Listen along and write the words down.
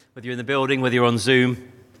Whether you're in the building, whether you're on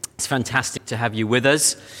Zoom, it's fantastic to have you with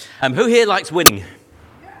us. Who here likes winning?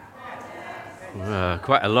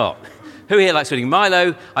 Quite a lot. Who here likes winning?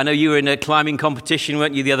 Milo, I know you were in a climbing competition,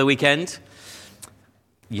 weren't you, the other weekend?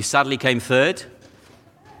 You sadly came third,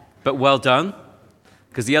 but well done,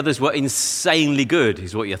 because the others were insanely good,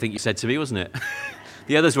 is what I think you said to me, wasn't it?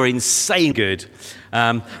 The others were insane good,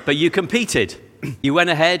 but you competed. You went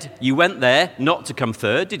ahead, you went there not to come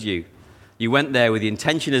third, did you? You went there with the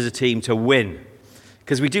intention as a team to win,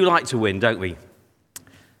 because we do like to win, don't we?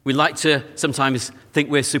 We like to sometimes think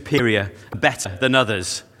we're superior, better than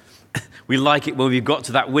others. We like it when we've got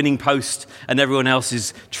to that winning post and everyone else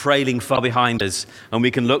is trailing far behind us, and we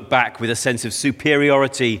can look back with a sense of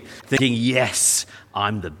superiority, thinking, yes,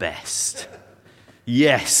 I'm the best.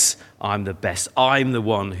 Yes, I'm the best. I'm the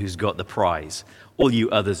one who's got the prize. All you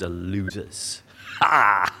others are losers.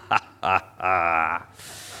 Ha, ha, ha, ha.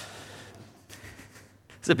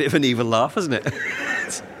 It's a bit of an evil laugh, isn't it?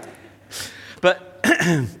 But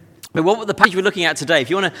what the page we're looking at today,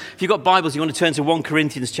 if you've got Bibles, you want to turn to 1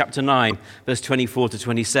 Corinthians chapter 9, verse 24 to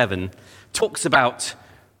 27, talks about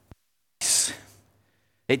race.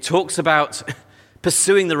 It talks about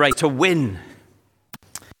pursuing the race to win.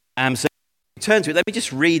 So turn to it. Let me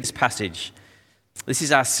just read this passage. This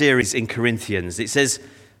is our series in Corinthians. It says,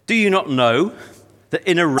 "Do you not know that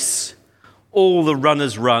in a race all the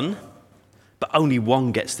runners run, but only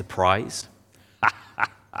one gets the prize?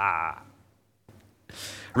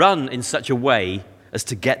 Run in such a way as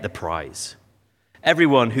to get the prize.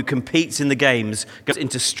 Everyone who competes in the games goes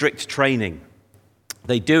into strict training.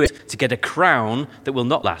 They do it to get a crown that will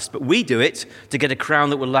not last, but we do it to get a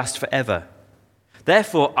crown that will last forever.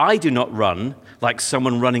 Therefore, I do not run like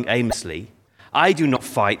someone running aimlessly. I do not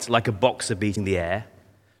fight like a boxer beating the air.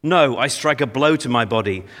 No, I strike a blow to my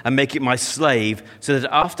body and make it my slave, so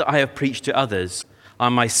that after I have preached to others, I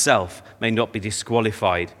myself may not be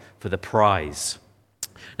disqualified for the prize."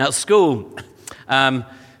 Now, at school, I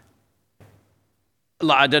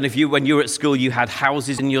don't know if when you were at school, you had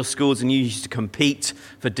houses in your schools and you used to compete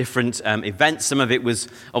for different events. Some of it was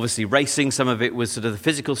obviously racing, some of it was sort of the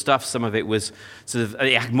physical stuff, some of it was sort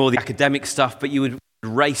of more the academic stuff, but you would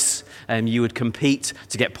race and you would compete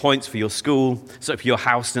to get points for your school, so for your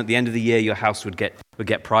house, and at the end of the year, your house would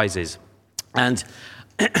get prizes. And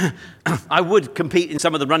I would compete in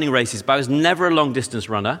some of the running races, but I was never a long-distance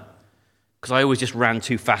runner, because I always just ran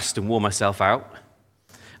too fast and wore myself out.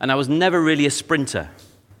 And I was never really a sprinter,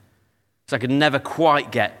 so I could never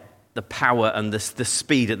quite get the power and the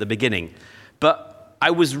speed at the beginning. But I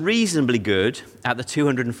was reasonably good at the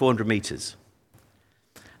 200 and 400 meters,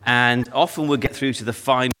 and often would get through to the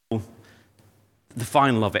final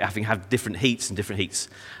of it, having had different heats.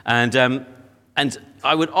 And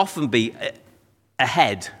I would often be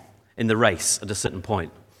ahead in the race at a certain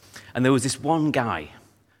point. And there was this one guy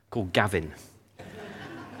called Gavin,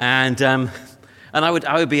 and I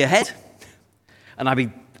would be ahead,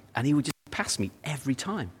 and he would just pass me every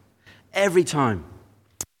time,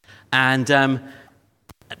 and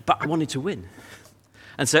but I wanted to win,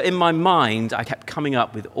 and so in my mind I kept coming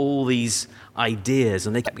up with all these ideas,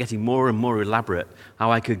 and they kept getting more and more elaborate.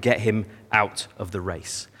 How I could get him out of the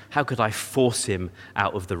race? How could I force him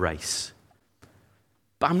out of the race?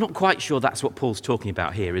 But I'm not quite sure that's what Paul's talking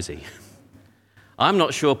about here, is he? I'm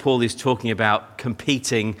not sure Paul is talking about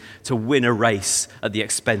competing to win a race at the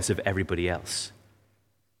expense of everybody else.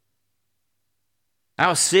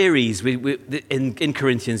 Our series in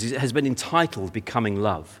Corinthians has been entitled Becoming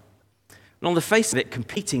Love. And on the face of it,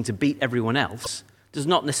 competing to beat everyone else does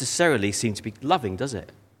not necessarily seem to be loving, does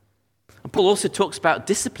it? And Paul also talks about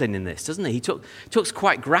discipline in this, doesn't he? He talks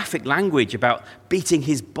quite graphic language about beating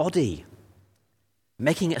his body,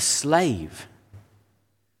 making it a slave.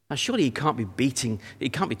 Now, surely he can't be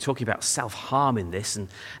talking about self-harm in this, and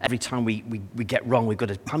every time we get wrong, we've got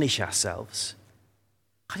to punish ourselves.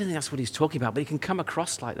 I don't think that's what he's talking about, but it can come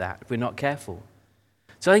across like that if we're not careful.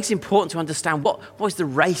 So I think it's important to understand what is the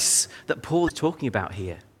race that Paul is talking about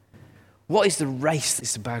here. What is the race that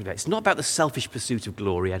it's about? It's not about the selfish pursuit of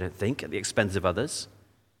glory, I don't think, at the expense of others.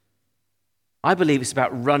 I believe it's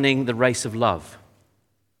about running the race of love.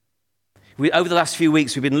 Over the last few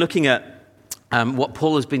weeks, we've been looking at what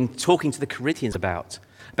Paul has been talking to the Corinthians about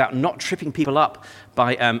not tripping people up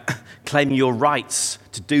by claiming your rights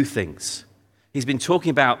to do things. He's been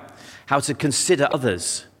talking about how to consider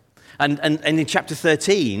others. And in chapter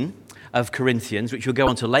 13 of Corinthians, which we'll go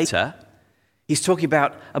on to later, he's talking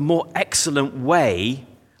about a more excellent way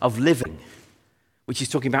of living, which is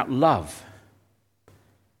talking about love.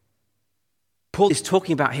 Paul is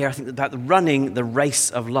talking about here, I think, about running the race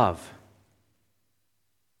of love.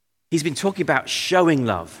 He's been talking about showing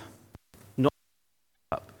love,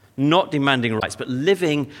 not demanding rights, but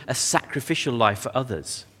living a sacrificial life for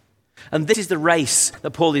others. And this is the race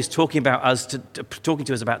that Paul is talking to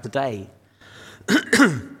us about today.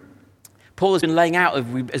 Paul has been laying out,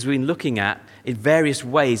 as we've been looking at, in various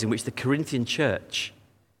ways in which the Corinthian church,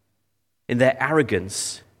 in their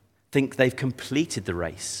arrogance, think they've completed the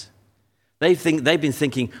race. They've been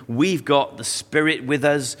thinking, we've got the Spirit with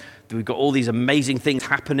us, we've got all these amazing things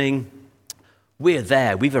happening. We're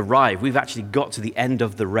there, we've arrived, we've actually got to the end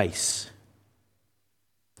of the race.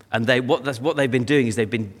 And what they've been doing is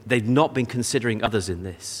they've not been considering others in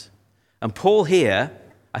this. And Paul here,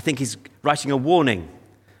 I think, is writing a warning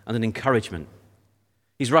and an encouragement.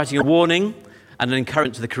 He's writing a warning and an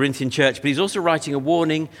encouragement to the Corinthian church, but he's also writing a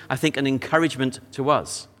warning, I think, an encouragement to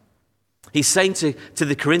us. He's saying to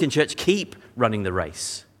the Corinthian church, keep running the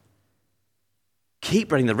race.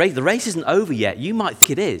 Keep running the race. The race isn't over yet. You might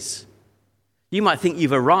think it is. You might think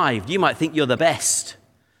you've arrived. You might think you're the best.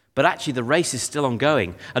 But actually, the race is still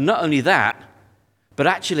ongoing. And not only that, but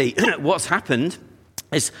actually what's happened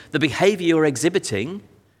is the behavior you're exhibiting,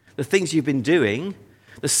 the things you've been doing,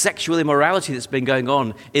 the sexual immorality that's been going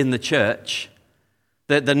on in the church,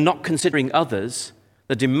 they're not considering others,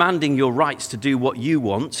 they're demanding your rights to do what you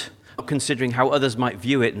want, not considering how others might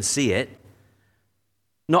view it and see it,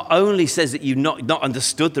 not only says that you've not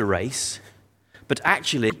understood the race, but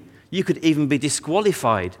actually you could even be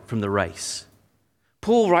disqualified from the race.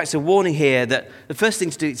 Paul writes a warning here that the first thing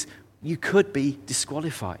to do is you could be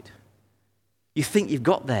disqualified. You think you've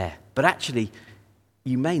got there, but actually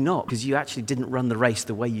you may not, because you actually didn't run the race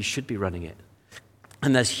the way you should be running it.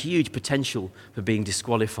 And there's huge potential for being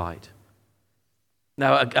disqualified.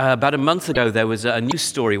 Now, about a month ago, there was a news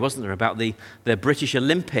story, wasn't there, about the British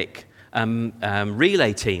Olympic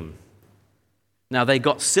relay team. Now, they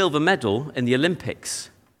got silver medal in the Olympics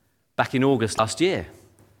back in August last year.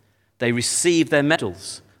 They received their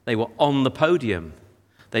medals. They were on the podium.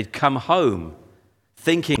 They'd come home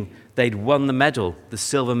thinking they'd won the medal, the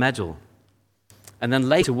silver medal. And then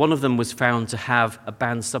later, one of them was found to have a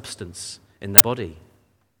banned substance in their body.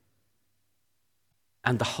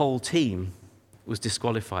 And the whole team was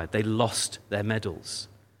disqualified. They lost their medals.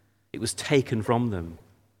 It was taken from them.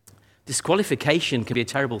 Disqualification can be a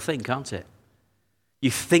terrible thing, can't it? You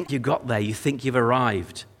think you got there, you think you've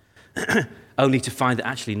arrived, only to find that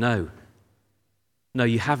actually no,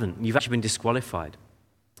 you haven't. You've actually been disqualified.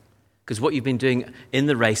 Because what you've been doing in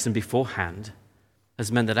the race and beforehand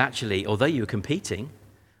has meant that actually, although you were competing,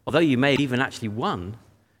 although you may have even actually won,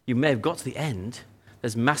 you may have got to the end,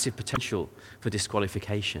 there's massive potential for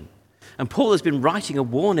disqualification. And Paul has been writing a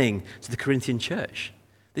warning to the Corinthian church,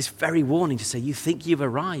 this very warning to say, you think you've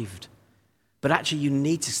arrived, but actually you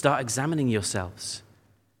need to start examining yourselves.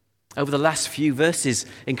 Over the last few verses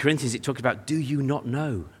in Corinthians, it talked about, do you not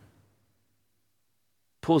know?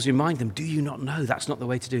 Paul's reminding them, do you not know? That's not the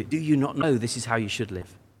way to do it. Do you not know this is how you should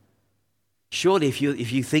live? Surely if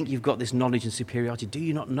you think you've got this knowledge and superiority, do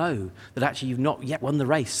you not know that actually you've not yet won the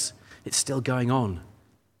race? It's still going on.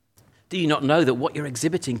 Do you not know that what you're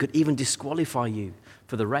exhibiting could even disqualify you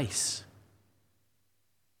for the race?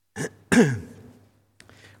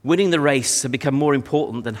 Winning the race has become more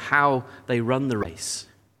important than how they run the race.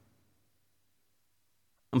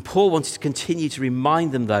 And Paul wanted to continue to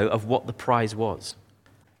remind them, though, of what the prize was.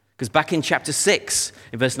 Because back in chapter 6,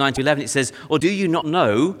 in verse 9 to 11, it says, or do you not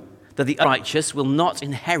know that the unrighteous will not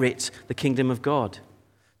inherit the kingdom of God?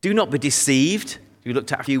 Do not be deceived, we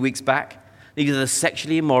looked at a few weeks back. Neither the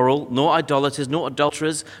sexually immoral, nor idolaters, nor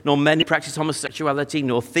adulterers, nor men who practice homosexuality,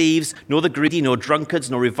 nor thieves, nor the greedy, nor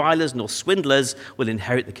drunkards, nor revilers, nor swindlers will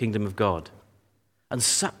inherit the kingdom of God. And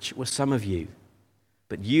such were some of you.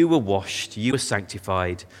 But you were washed, you were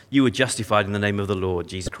sanctified, you were justified in the name of the Lord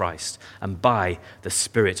Jesus Christ, and by the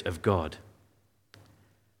Spirit of God.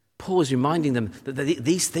 Paul is reminding them that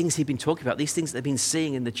these things he'd been talking about, these things they've been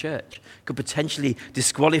seeing in the church, could potentially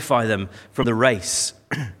disqualify them from the race.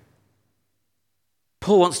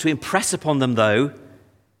 Paul wants to impress upon them, though,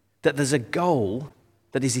 that there's a goal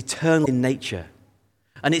that is eternal in nature.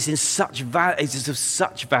 And it's of such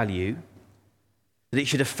value that it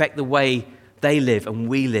should affect the way they live and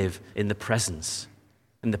we live in the present.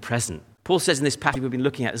 Paul says in this passage we've been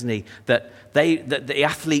looking at, isn't he, that the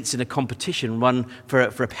athletes in a competition run for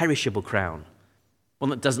a perishable crown, one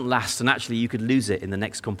that doesn't last, and actually you could lose it in the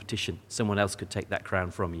next competition. Someone else could take that crown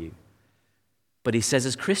from you. But he says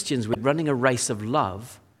as Christians, we're running a race of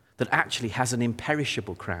love that actually has an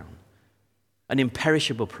imperishable crown, an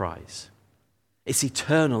imperishable prize. It's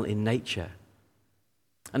eternal in nature.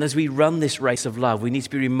 And as we run this race of love, we need to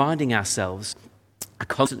be reminding ourselves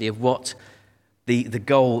constantly of what the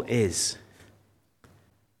goal is.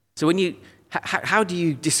 So how do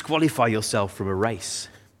you disqualify yourself from a race?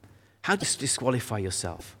 How do you disqualify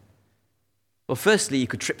yourself? Well, firstly, you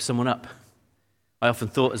could trip someone up. I often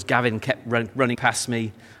thought, as Gavin kept running past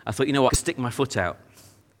me, I thought, you know what, I could stick my foot out.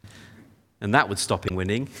 And that would stop him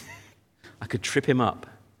winning. I could trip him up.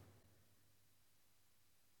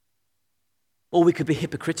 Or we could be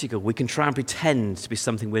hypocritical. We can try and pretend to be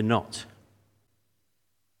something we're not.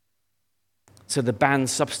 So the banned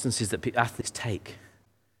substances that athletes take,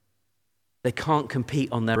 they can't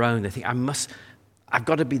compete on their own. They think, I've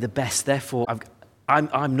got to be the best, therefore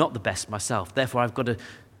I'm not the best myself. Therefore, I've got to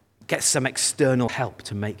get some external help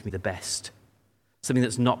to make me the best. Something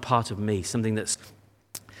that's not part of me, something that's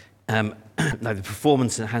like the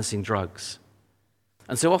performance-enhancing drugs.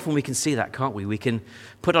 And so often we can see that, can't we? We can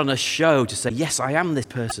put on a show to say, yes, I am this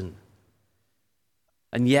person.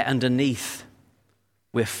 And yet underneath,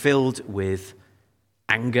 we're filled with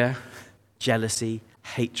anger, jealousy,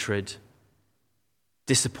 hatred,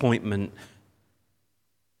 disappointment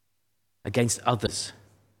against others.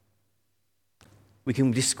 We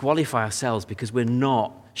can disqualify ourselves because we're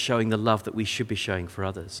not showing the love that we should be showing for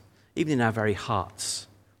others. Even in our very hearts,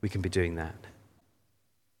 we can be doing that.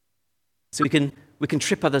 So we can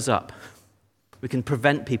trip others up. We can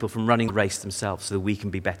prevent people from running the race themselves so that we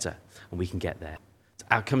can be better and we can get there.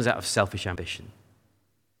 It comes out of selfish ambition.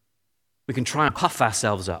 We can try and puff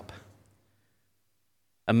ourselves up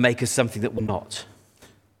and make us something that we're not.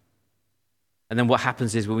 And then what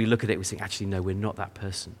happens is when we look at it, we think, actually, no, we're not that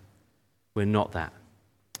person. We're not that.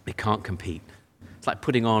 We can't compete. It's like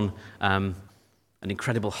putting on an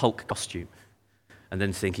Incredible Hulk costume and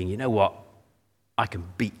then thinking, you know what, I can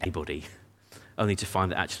beat anybody, only to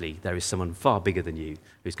find that actually there is someone far bigger than you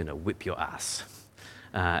who's going to whip your ass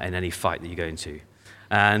in any fight that you go into.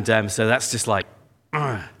 And so that's just like,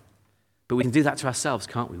 but we can do that to ourselves,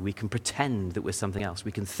 can't we? We can pretend that we're something else.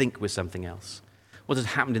 We can think we're something else. What had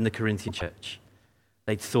happened in the Corinthian church?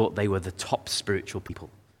 They thought they were the top spiritual people.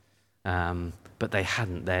 But they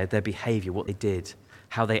hadn't. Their behavior, what they did,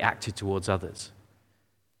 how they acted towards others,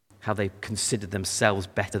 how they considered themselves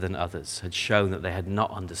better than others, had shown that they had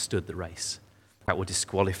not understood the race, that were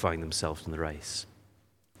disqualifying themselves from the race.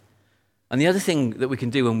 And the other thing that we can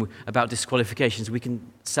do about disqualifications, we can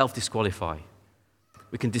self-disqualify.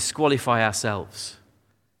 We can disqualify ourselves.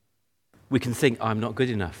 We can think, I'm not good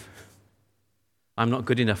enough. I'm not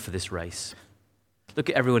good enough for this race. Look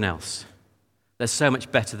at everyone else. They're so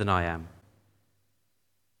much better than I am.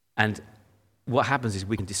 And what happens is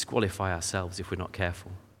we can disqualify ourselves if we're not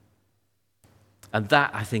careful. And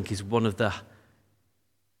that, I think, is one of the,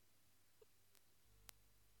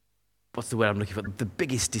 what's the word I'm looking for? The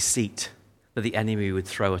biggest deceit that the enemy would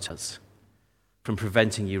throw at us from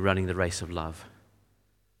preventing you running the race of love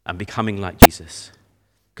and becoming like Jesus.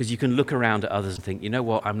 Because you can look around at others and think, you know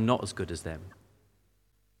what, I'm not as good as them.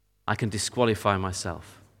 I can disqualify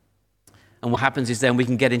myself. And what happens is then we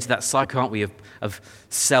can get into that cycle, can't we, of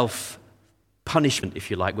self-punishment, if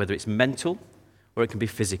you like, whether it's mental or it can be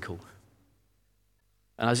physical.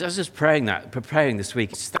 And I was just preparing this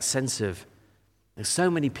week, it's just that sense of, there's so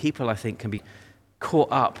many people, I think, can be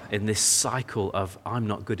caught up in this cycle of, I'm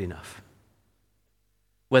not good enough.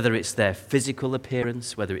 Whether it's their physical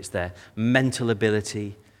appearance, whether it's their mental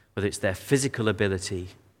ability, whether it's their physical ability,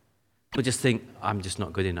 people just think, I'm just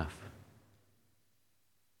not good enough.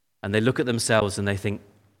 And they look at themselves and they think,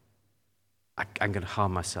 I'm going to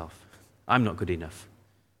harm myself. I'm not good enough.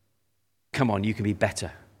 Come on, you can be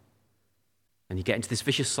better. And you get into this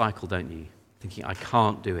vicious cycle, don't you? Thinking, I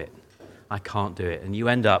can't do it. I can't do it. And you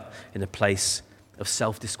end up in a place of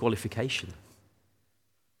self-disqualification,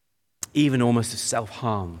 even almost of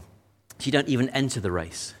self-harm. So you don't even enter the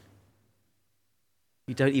race.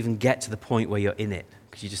 You don't even get to the point where you're in it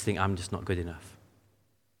because you just think, I'm just not good enough.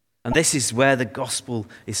 And this is where the gospel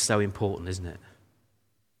is so important, isn't it?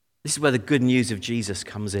 This is where the good news of Jesus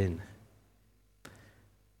comes in.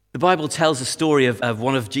 The Bible tells a story of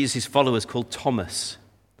one of Jesus' followers called Thomas,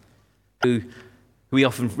 who we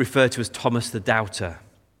often refer to as Thomas the Doubter.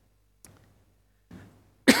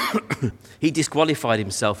 He disqualified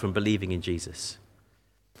himself from believing in Jesus.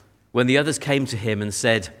 When the others came to him and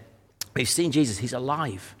said, we've seen Jesus, he's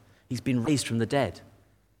alive. He's been raised from the dead.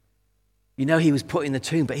 You know, he was put in the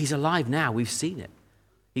tomb, but he's alive now. We've seen it.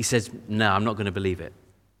 He says, no, I'm not going to believe it.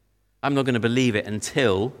 I'm not going to believe it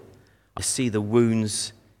until I see the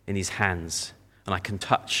wounds in his hands and I can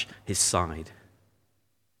touch his side.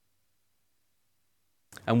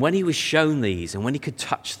 And when he was shown these and when he could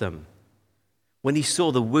touch them, when he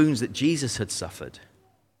saw the wounds that Jesus had suffered,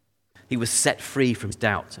 he was set free from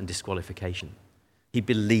doubt and disqualification. He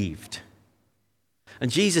believed. And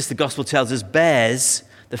Jesus, the gospel tells us, bears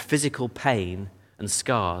the physical pain and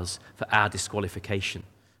scars for our disqualification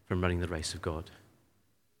from running the race of God.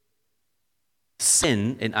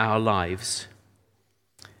 Sin in our lives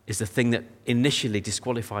is the thing that initially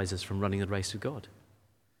disqualifies us from running the race of God.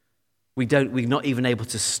 We're not even able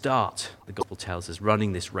to start, the gospel tells us,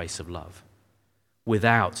 running this race of love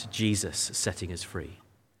without Jesus setting us free,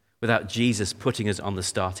 without Jesus putting us on the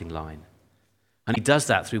starting line. And he does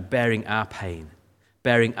that through bearing our pain,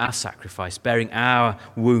 bearing our sacrifice, bearing our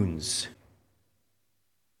wounds.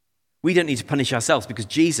 We don't need to punish ourselves because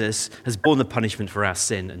Jesus has borne the punishment for our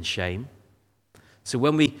sin and shame. So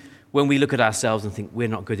when we look at ourselves and think, we're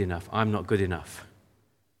not good enough, I'm not good enough,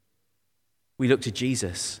 we look to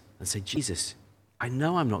Jesus and say, Jesus, I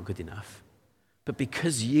know I'm not good enough, but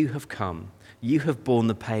because you have come, you have borne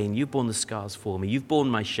the pain, you've borne the scars for me, you've borne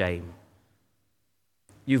my shame,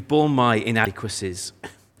 you've borne my inadequacies,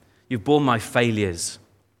 you've borne my failures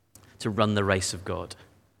to run the race of God.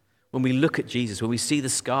 When we look at Jesus, when we see the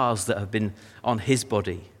scars that have been on his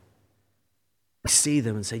body, we see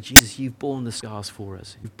them and say, Jesus, you've borne the scars for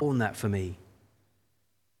us. You've borne that for me.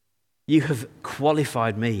 You have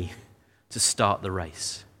qualified me to start the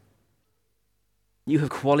race. You have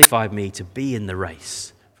qualified me to be in the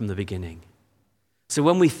race from the beginning. So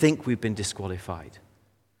when we think we've been disqualified,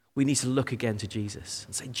 we need to look again to Jesus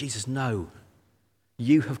and say, Jesus, no,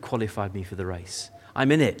 you have qualified me for the race.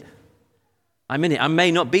 I'm in it. I'm in it. I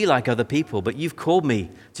may not be like other people, but you've called me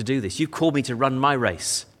to do this. You've called me to run my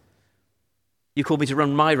race. You called me to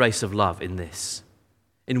run my race of love in this,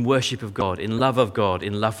 in worship of God, in love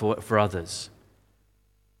for others.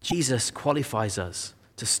 Jesus qualifies us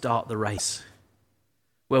to start the race.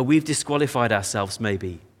 Where we've disqualified ourselves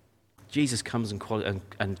maybe, Jesus comes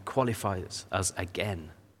and qualifies us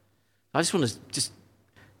again. I just want to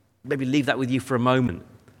maybe leave that with you for a moment.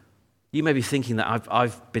 You may be thinking that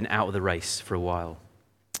I've been out of the race for a while.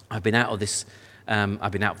 I've been out of this,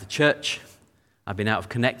 I've been out of the church. I've been out of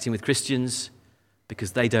connecting with Christians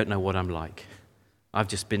because they don't know what I'm like. I've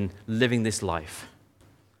just been living this life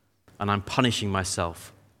and I'm punishing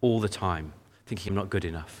myself all the time, thinking I'm not good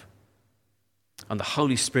enough. And the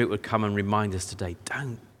Holy Spirit would come and remind us today,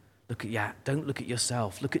 don't look at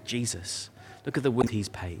yourself. Look at Jesus. Look at the wound he's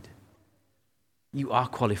paid. You are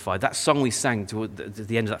qualified. That song we sang toward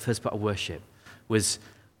the end of that first part of worship was,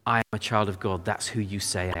 I am a child of God. That's who you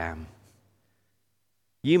say I am.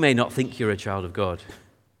 You may not think you're a child of God,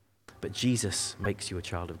 but Jesus makes you a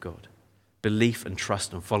child of God. Belief and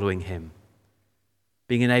trust and following him.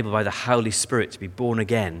 Being enabled by the Holy Spirit to be born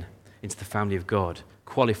again into the family of God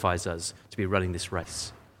qualifies us to be running this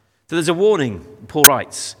race. So there's a warning, Paul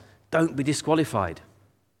writes, don't be disqualified.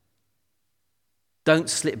 Don't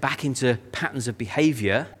slip back into patterns of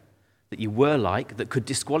behavior that you were like that could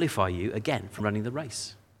disqualify you again from running the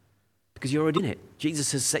race. Because you're already in it.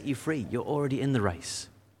 Jesus has set you free. You're already in the race.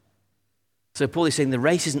 So Paul is saying the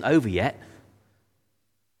race isn't over yet.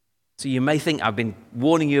 So you may think, I've been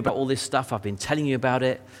warning you about all this stuff. I've been telling you about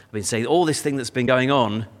it. I've been saying all this thing that's been going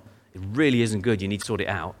on. It really isn't good. You need to sort it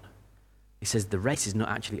out. He says the race is not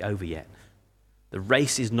actually over yet. The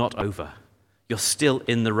race is not over. You're still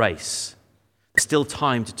in the race. There's still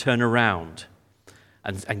time to turn around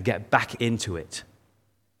and get back into it.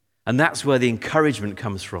 And that's where the encouragement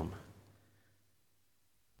comes from.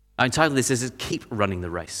 I entitled this as Keep Running the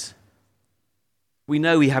Race. We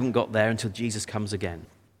know we haven't got there until Jesus comes again.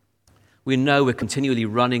 We know we're continually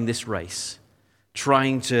running this race,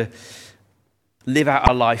 trying to live out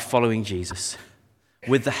our life following Jesus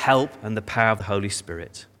with the help and the power of the Holy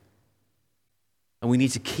Spirit. And we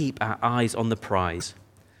need to keep our eyes on the prize.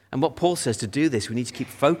 And what Paul says to do this, we need to keep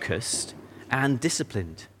focused and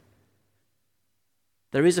disciplined.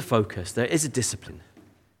 There is a focus, there is a discipline.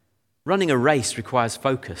 Running a race requires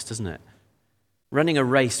focus, doesn't it? Running a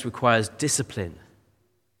race requires discipline.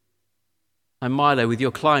 And Milo, with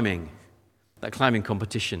your climbing, that climbing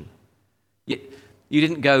competition, you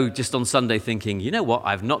didn't go just on Sunday thinking, you know what,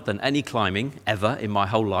 I've not done any climbing ever in my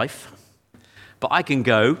whole life, but I can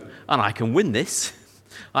go and I can win this.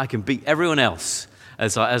 I can beat everyone else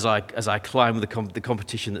as I climb the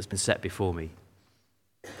competition that's been set before me.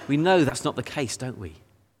 We know that's not the case, don't we?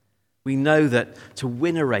 We know that to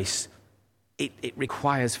win a race, it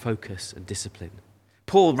requires focus and discipline.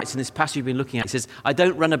 Paul writes in this passage we've been looking at, he says, I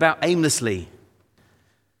don't run about aimlessly.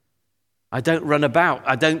 I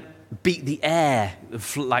don't beat the air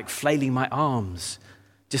like flailing my arms,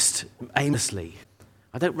 just aimlessly.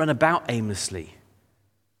 I don't run about aimlessly.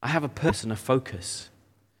 I have a purpose and a focus.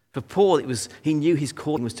 For Paul, he knew his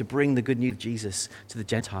calling was to bring the good news of Jesus to the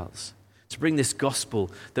Gentiles, to bring this gospel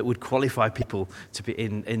that would qualify people to be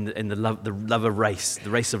in the love of race, the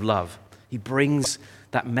race of love. He brings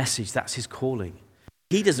that message. That's his calling.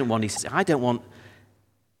 He says, I don't want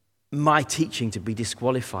my teaching to be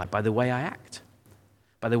disqualified by the way I act,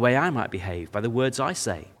 by the way I might behave, by the words I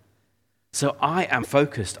say. So I am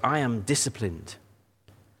focused. I am disciplined.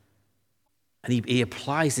 And he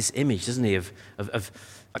applies this image, doesn't he, of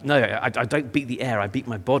no, I don't beat the air. I beat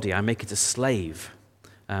my body. I make it a slave.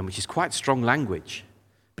 Which is quite strong language.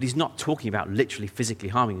 But he's not talking about literally physically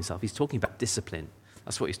harming himself. He's talking about discipline.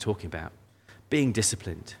 That's what he's talking about. Being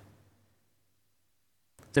disciplined.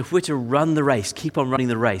 So if we're to run the race, keep on running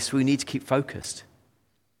the race, we need to keep focused.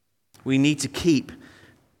 We need to keep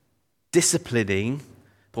disciplining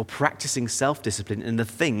or practicing self-discipline in the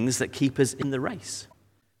things that keep us in the race.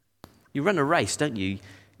 You run a race, don't you?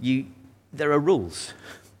 There are rules.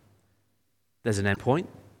 There's an end point.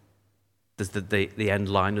 There's the end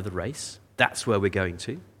line of the race. That's where we're going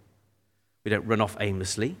to. We don't run off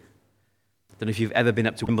aimlessly. I don't know if you've ever been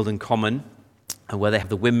up to Wimbledon Common, and where they have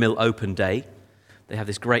the Windmill Open Day. They have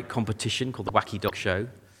this great competition called the Wacky Dog Show,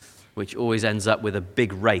 which always ends up with a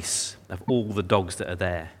big race of all the dogs that are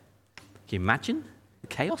there. Can you imagine the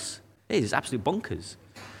chaos? It is absolute bonkers.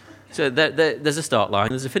 So there's a start line,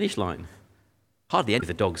 there's a finish line. Hardly any of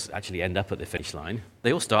the dogs actually end up at the finish line.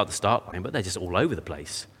 They all start at the start line, but they're just all over the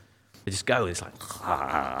place. They just go, and it's like,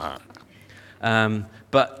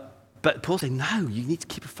 but Paul's saying, no, you need to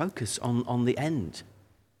keep a focus on the end.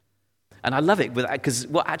 And I love it because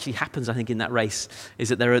what actually happens, I think, in that race is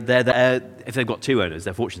that they're if they've got two owners,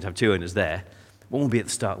 they're fortunate to have two owners there. One will be at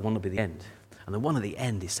the start, one will be at the end. And the one at the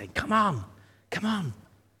end is saying, come on,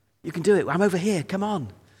 you can do it. I'm over here, come on.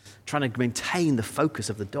 Trying to maintain the focus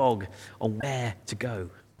of the dog on where to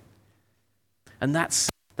go. And that's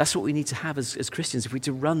what we need to have as Christians. If we're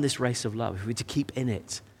to run this race of love, if we're to keep in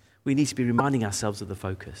it, we need to be reminding ourselves of the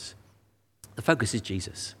focus. The focus is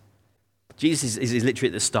Jesus. Jesus is literally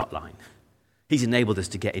at the start line. He's enabled us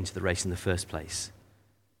to get into the race in the first place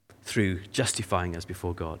through justifying us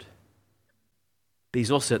before God. But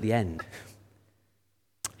he's also at the end.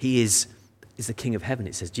 He is the King of heaven.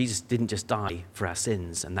 It says Jesus didn't just die for our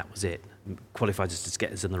sins and that was it. Qualified us to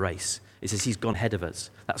get us in the race. It says he's gone ahead of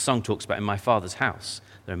us. That song talks about in my Father's house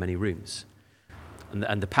there are many rooms.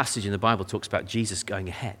 And the passage in the Bible talks about Jesus going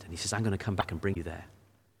ahead. And he says, I'm going to come back and bring you there.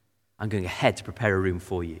 I'm going ahead to prepare a room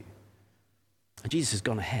for you. And Jesus has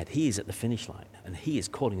gone ahead. He is at the finish line and he is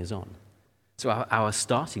calling us on. So our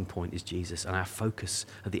starting point is Jesus and our focus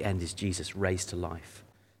at the end is Jesus raised to life,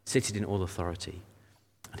 seated in all authority.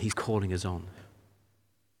 And he's calling us on.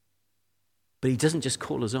 But he doesn't just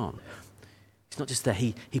call us on. He's not just there.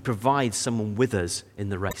 He provides someone with us in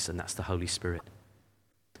the race, and that's the Holy Spirit.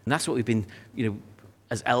 And that's what we've been,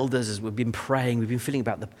 as elders, as we've been praying, we've been feeling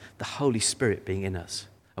about the Holy Spirit being in us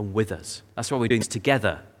and with us. That's why we're doing this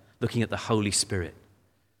together, looking at the Holy Spirit.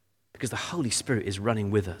 Because the Holy Spirit is running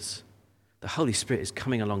with us. The Holy Spirit is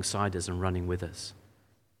coming alongside us and running with us.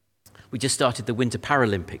 We just started the Winter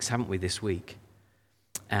Paralympics, haven't we, this week?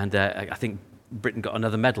 And I think Britain got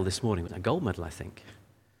another medal this morning, a gold medal, I think.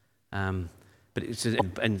 But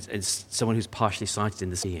it's someone who's partially sighted in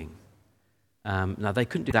the seeing. Now, they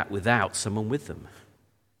couldn't do that without someone with them.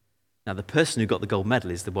 Now, the person who got the gold medal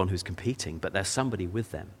is the one who's competing, but there's somebody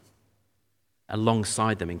with them,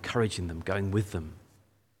 alongside them, encouraging them, going with them.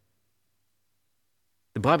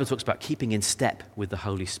 The Bible talks about keeping in step with the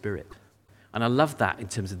Holy Spirit. And I love that in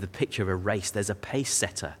terms of the picture of a race. There's a pace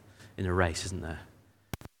setter in a race, isn't there?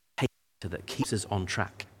 That keeps us on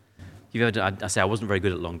track. I say I wasn't very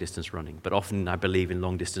good at long distance running, but often I believe in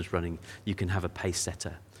long distance running, you can have a pace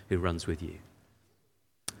setter who runs with you.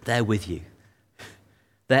 They're with you.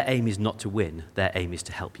 Their aim is not to win, their aim is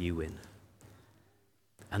to help you win.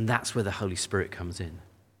 And that's where the Holy Spirit comes in.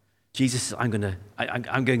 Jesus says, I'm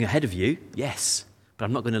going ahead of you, yes, but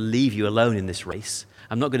I'm not going to leave you alone in this race.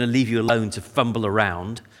 I'm not going to leave you alone to fumble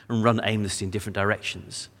around and run aimlessly in different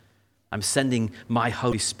directions. I'm sending my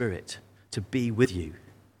Holy Spirit to be with you,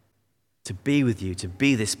 to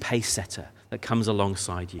be this pace setter that comes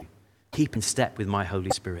alongside you. Keep in step with my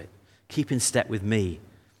Holy Spirit. Keep in step with me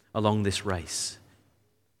along this race.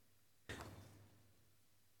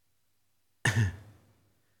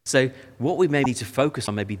 So what we may need to focus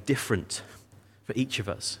on may be different for each of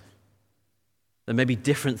us. There may be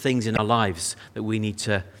different things in our lives that we need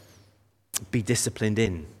to be disciplined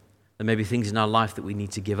in. There may be things in our life that we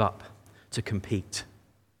need to give up to compete.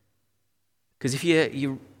 Because if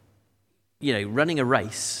you're running a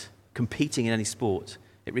race, competing in any sport,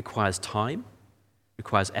 it requires time,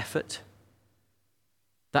 requires effort.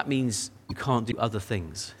 That means you can't do other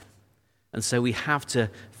things. And so we have to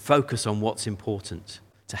focus on what's important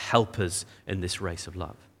to help us in this race of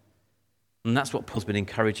love. And that's what Paul's been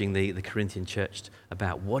encouraging the Corinthian church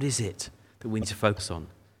about. What is it that we need to focus on?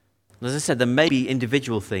 And as I said, there may be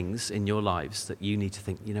individual things in your lives that you need to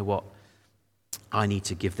think, you know what, I need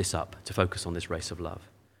to give this up to focus on this race of love.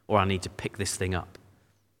 Or I need to pick this thing up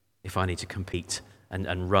if I need to compete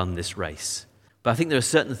and run this race. But I think there are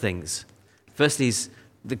certain things. Firstly, is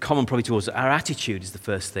the common probably towards our attitude is the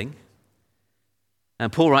first thing.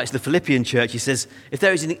 And Paul writes to the Philippian church, he says, if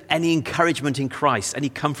there is any encouragement in Christ, any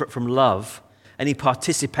comfort from love, any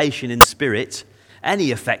participation in the Spirit,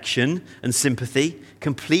 any affection and sympathy,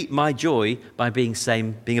 complete my joy by being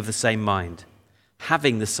of the same mind,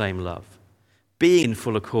 having the same love, being in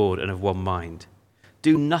full accord and of one mind.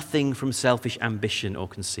 Do nothing from selfish ambition or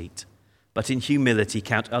conceit, but in humility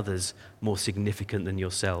count others more significant than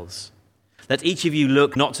yourselves. Let each of you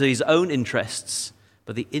look not to his own interests,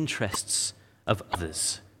 but the interests of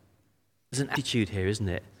others. There's an attitude here, isn't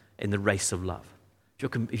it, in the race of love.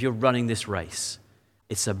 If you're running this race,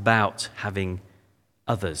 it's about having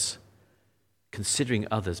others, considering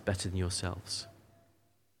others better than yourselves.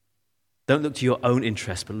 Don't look to your own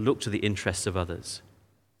interests, but look to the interests of others.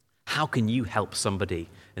 How can you help somebody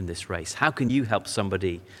in this race? How can you help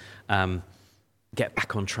somebody get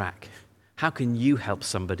back on track? How can you help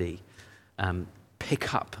somebody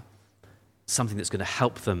pick up something that's going to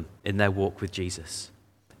help them in their walk with Jesus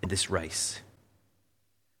in this race?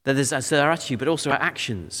 Then there's our attitude, but also our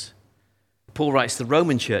actions. Paul writes to the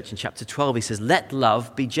Roman church in chapter 12, he says, let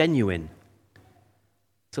love be genuine.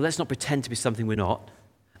 So let's not pretend to be something we're not.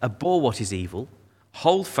 Abhor what is evil,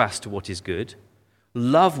 hold fast to what is good,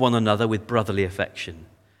 love one another with brotherly affection,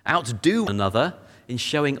 outdo one another in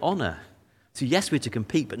showing honor. So yes, we're to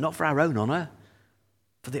compete, but not for our own honor,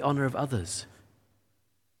 for the honor of others.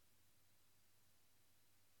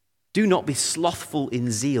 Do not be slothful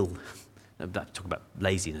in zeal. Talk about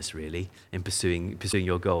laziness, really, in pursuing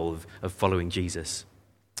your goal of following Jesus.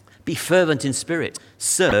 Be fervent in spirit.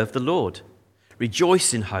 Serve the Lord.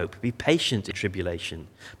 Rejoice in hope. Be patient in tribulation.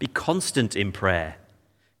 Be constant in prayer.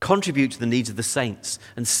 Contribute to the needs of the saints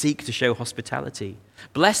and seek to show hospitality.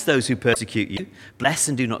 Bless those who persecute you. Bless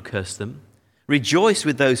and do not curse them. Rejoice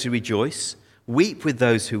with those who rejoice. Weep with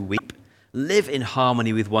those who weep. Live in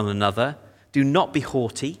harmony with one another. Do not be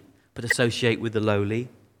haughty, but associate with the lowly.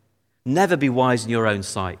 Never be wise in your own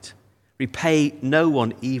sight. Repay no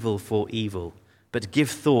one evil for evil, but give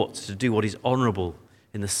thought to do what is honorable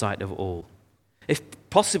in the sight of all. If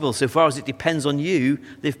possible, so far as it depends on you,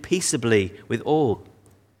 live peaceably with all.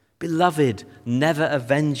 Beloved, never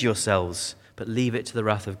avenge yourselves, but leave it to the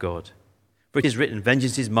wrath of God. For it is written,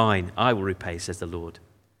 vengeance is mine, I will repay, says the Lord.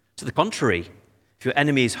 To the contrary, if your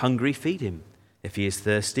enemy is hungry, feed him. If he is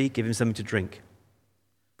thirsty, give him something to drink.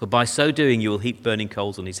 For by so doing you will heap burning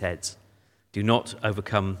coals on his heads. Do not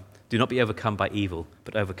be overcome by evil,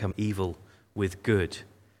 but overcome evil with good.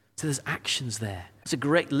 So there's actions there. It's a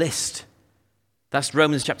great list. That's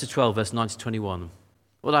Romans chapter 12, verse 9 to 21.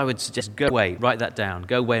 What I would suggest, go away, write that down,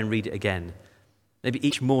 go away and read it again. Maybe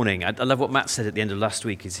each morning. I love what Matt said at the end of last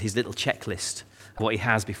week, is his little checklist of what he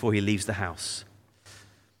has before he leaves the house.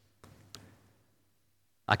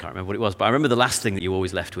 I can't remember what it was, but I remember the last thing that you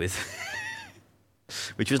always left with,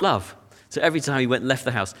 which was love. So every time he went and left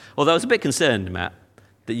the house, although I was a bit concerned, Matt,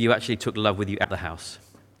 that you actually took love with you at the house.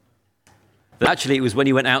 But actually it was when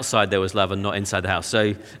you went outside there was love and not inside the house.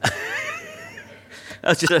 So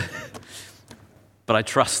that's just but I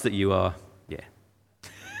trust that you are, yeah.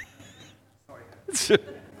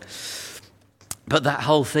 But that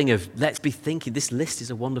whole thing of let's be thinking, this list is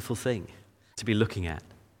a wonderful thing to be looking at.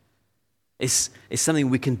 It's something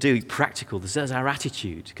we can do practical. This is our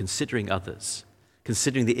attitude, considering others,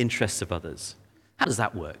 considering the interests of others. How does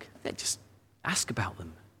that work? Just ask about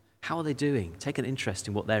them. How are they doing? Take an interest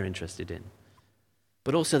in what they're interested in.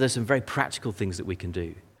 But also there's some very practical things that we can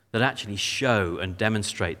do that actually show and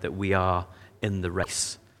demonstrate that we are in the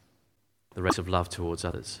race of love towards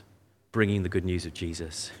others, bringing the good news of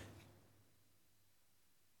Jesus.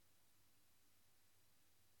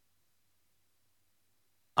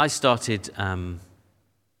 I started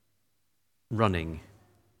running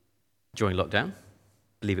during lockdown,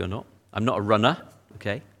 believe it or not. I'm not a runner,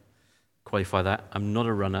 okay? Qualify that. I'm not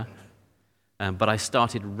a runner. But I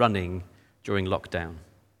started running during lockdown.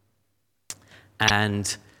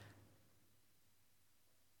 And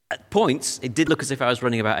at points, it did look as if I was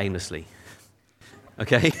running about aimlessly,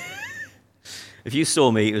 okay? If you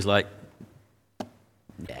saw me, it was like,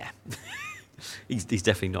 yeah, he's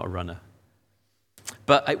definitely not a runner.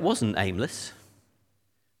 But it wasn't aimless.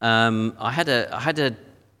 I had a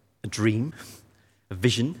dream, a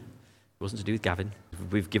vision, It wasn't to do with Gavin.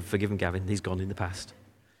 We've forgiven Gavin. He's gone in the past.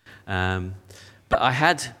 But I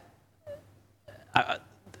had... there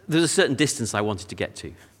was a certain distance I wanted to get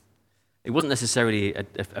to. It wasn't necessarily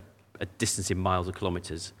a distance in miles or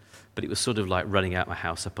kilometres, but it was sort of like running out my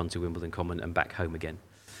house up onto Wimbledon Common and back home again.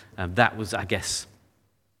 That was, I guess,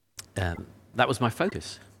 that was my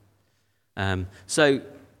focus. So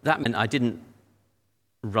that meant I didn't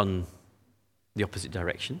run the opposite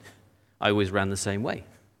direction. I always ran the same way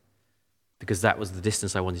because that was the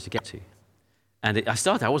distance I wanted to get to. And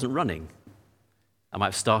I wasn't running. I might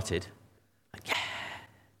have started, like, yeah,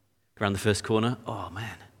 around the first corner. Oh,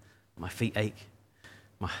 man, my feet ache.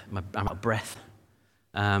 I'm out of breath.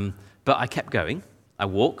 But I kept going. I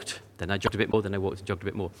walked, then I jogged a bit more, then I walked and jogged a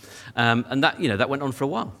bit more. And that went on for a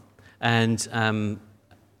while. And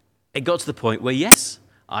it got to the point where, yes,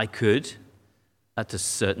 I could, at a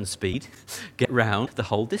certain speed, get round the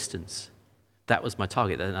whole distance. That was my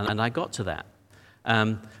target, and I got to that.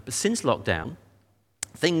 But since lockdown,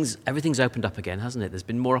 everything's opened up again, hasn't it? There's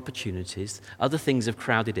been more opportunities. Other things have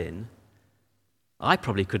crowded in. I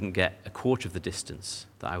probably couldn't get a quarter of the distance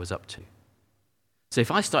that I was up to. So if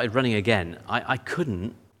I started running again, I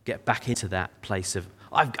couldn't get back into that place of,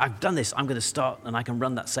 I've done this, I'm going to start, and I can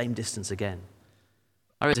run that same distance again.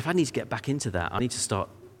 I realized if I need to get back into that, I need to start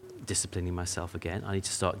disciplining myself again. I need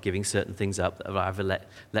to start giving certain things up that I've ever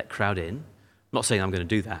let crowd in. I'm not saying I'm going to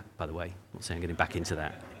do that, by the way. I'm not saying I'm getting back into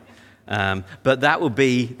that. But that would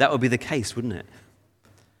be the case, wouldn't it?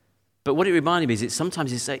 But what it reminded me is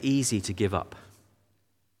sometimes it's so easy to give up.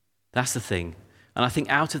 That's the thing. And I think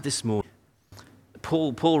out of this morning,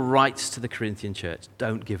 Paul writes to the Corinthian church,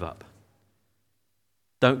 don't give up.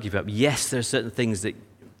 Don't give up. Yes, there are certain things that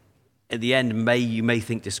at the end you may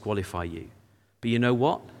think disqualify you. But you know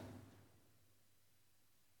what?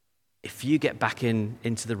 If you get back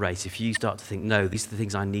into the race, if you start to think, no, these are the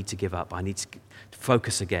things I need to give up, I need to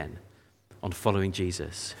focus again on following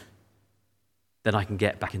Jesus, then I can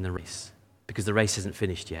get back in the race because the race isn't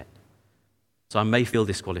finished yet. So I may feel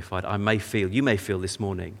disqualified. You may feel this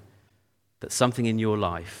morning that something in your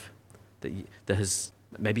life that has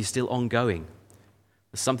maybe still ongoing,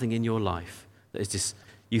 there's something in your life that is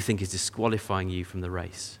you think is disqualifying you from the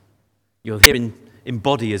race. You're here in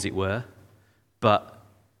body, as it were, but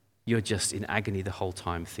you're just in agony the whole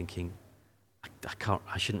time thinking,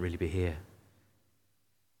 I shouldn't really be here.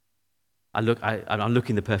 I'm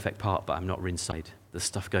looking the perfect part, but I'm not inside. There's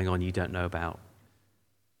stuff going on you don't know about.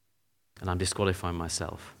 And I'm disqualifying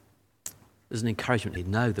myself. There's an encouragement here.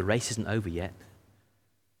 No, the race isn't over yet.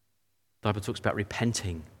 The Bible talks about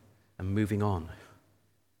repenting and moving on.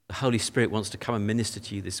 The Holy Spirit wants to come and minister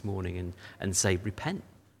to you this morning and say, repent.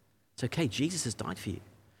 It's okay, Jesus has died for you.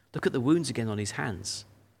 Look at the wounds again on his hands.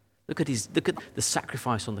 Look at the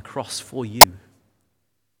sacrifice on the cross for you.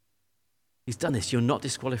 He's done this. You're not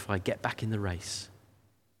disqualified. Get back in the race.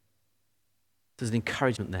 There's an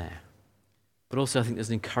encouragement there. But also I think there's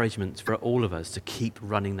an encouragement for all of us to keep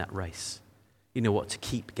running that race. You know what? To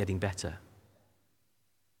keep getting better.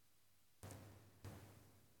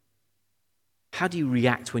 How do you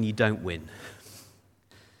react when you don't win?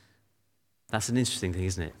 That's an interesting thing,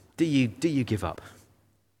 isn't it? Do you give up?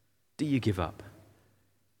 Do you give up?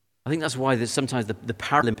 I think that's why sometimes the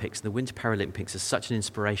Paralympics, the Winter Paralympics, are such an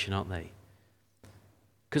inspiration, aren't they?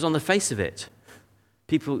 Because on the face of it,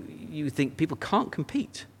 you think people can't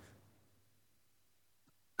compete.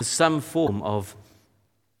 There's some form of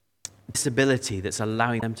disability that's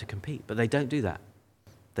allowing them to compete, but they don't do that.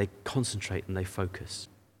 They concentrate and they focus.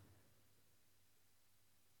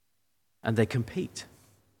 And they compete.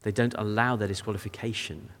 They don't allow their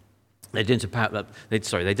disqualification. They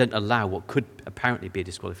don't allow what could apparently be a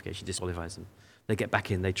disqualification, disqualifies them. They get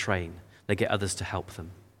back in, they train, they get others to help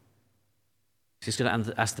them. So he's going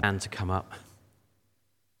to ask the band to come up.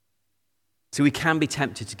 So we can be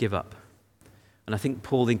tempted to give up. And I think,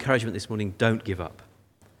 Paul, the encouragement this morning, don't give up.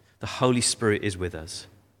 The Holy Spirit is with us.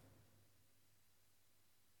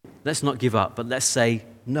 Let's not give up, but let's say,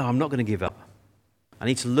 no, I'm not going to give up. I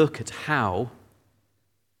need to look at how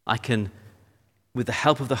I can, with the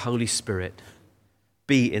help of the Holy Spirit,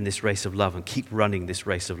 be in this race of love and keep running this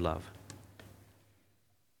race of love.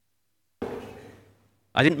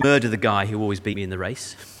 I didn't murder the guy who always beat me in the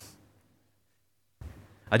race.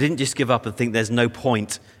 I didn't just give up and think there's no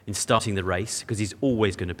point in starting the race because he's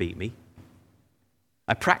always going to beat me.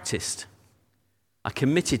 I practiced. I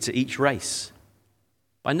committed to each race.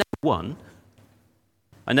 I never won.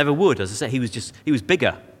 I never would. As I said, he was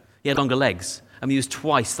bigger. He had longer legs. I mean, he was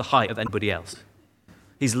twice the height of anybody else.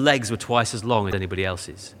 His legs were twice as long as anybody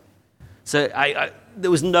else's. So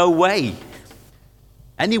there was no way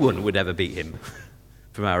anyone would ever beat him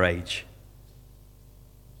from our age.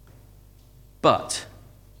 But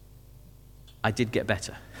I did get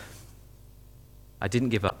better. I didn't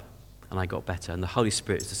give up, and I got better. And the Holy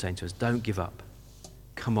Spirit is just saying to us, don't give up.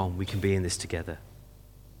 Come on, we can be in this together.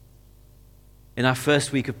 In our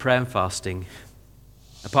first week of prayer and fasting,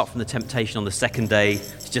 apart from the temptation on the second day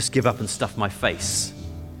to just give up and stuff my face,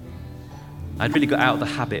 I'd really got out of the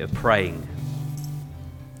habit of praying.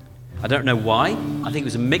 I don't know why. I think it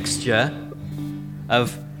was a mixture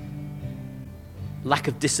of lack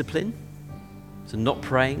of discipline, so not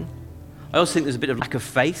praying. I also think there's a bit of lack of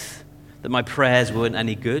faith, that my prayers weren't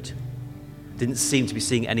any good, didn't seem to be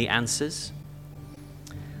seeing any answers.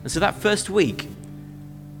 And so that first week,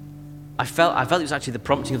 I felt it was actually the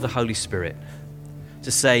prompting of the Holy Spirit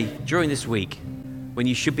to say, during this week, when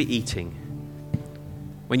you should be eating,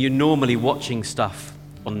 when you're normally watching stuff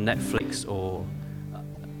on Netflix or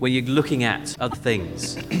when you're looking at other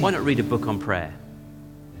things, why not read a book on prayer?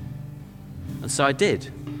 And so I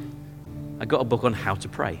did. I got a book on how to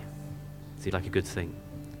pray. Seemed like a good thing.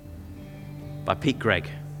 By Pete Greig,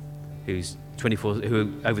 who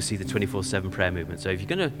oversees the 24/7 prayer movement. So if you're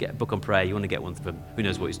going to get a book on prayer, you want to get one from who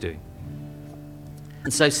knows what he's doing.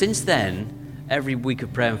 And so since then, every week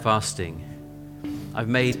of prayer and fasting, I've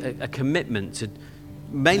made a commitment to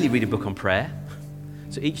mainly read a book on prayer.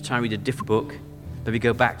 So each time I read a different book, maybe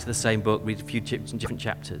go back to the same book, read a few different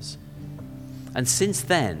chapters. And since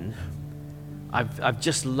then, I've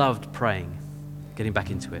just loved praying, getting back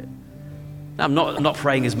into it. Now, I'm not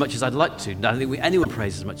praying as much as I'd like to. I don't think anyone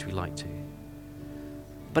prays as much as we like to.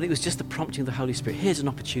 But it was just the prompting of the Holy Spirit. Here's an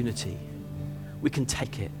opportunity. We can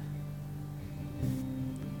take it.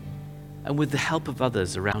 And with the help of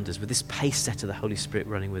others around us, with this pace setter of the Holy Spirit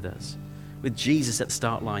running with us, with Jesus at the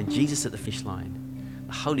start line, Jesus at the finish line,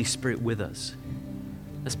 the Holy Spirit with us,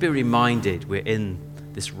 let's be reminded we're in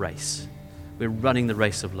this race. We're running the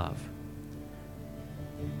race of love.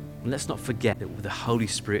 And let's not forget that the Holy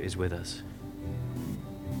Spirit is with us.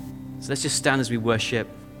 So let's just stand as we worship.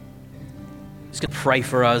 I'm just going to pray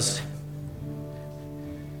for us.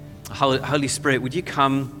 Holy Spirit, would you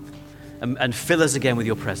come and fill us again with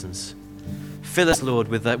your presence? Fill us, Lord,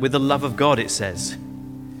 with the love of God, it says.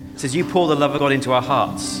 It says you pour the love of God into our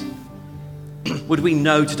hearts. Would we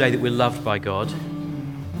know today that we're loved by God?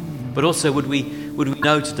 But also, would we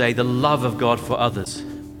know today the love of God for others?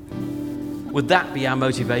 Would that be our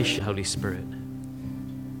motivation, Holy Spirit?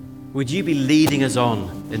 Would you be leading us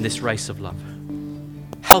on in this race of love?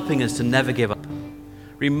 Helping us to never give up.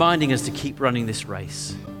 Reminding us to keep running this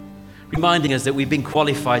race. Reminding us that we've been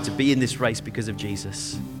qualified to be in this race because of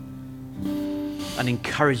Jesus. And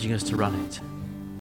encouraging us to run it.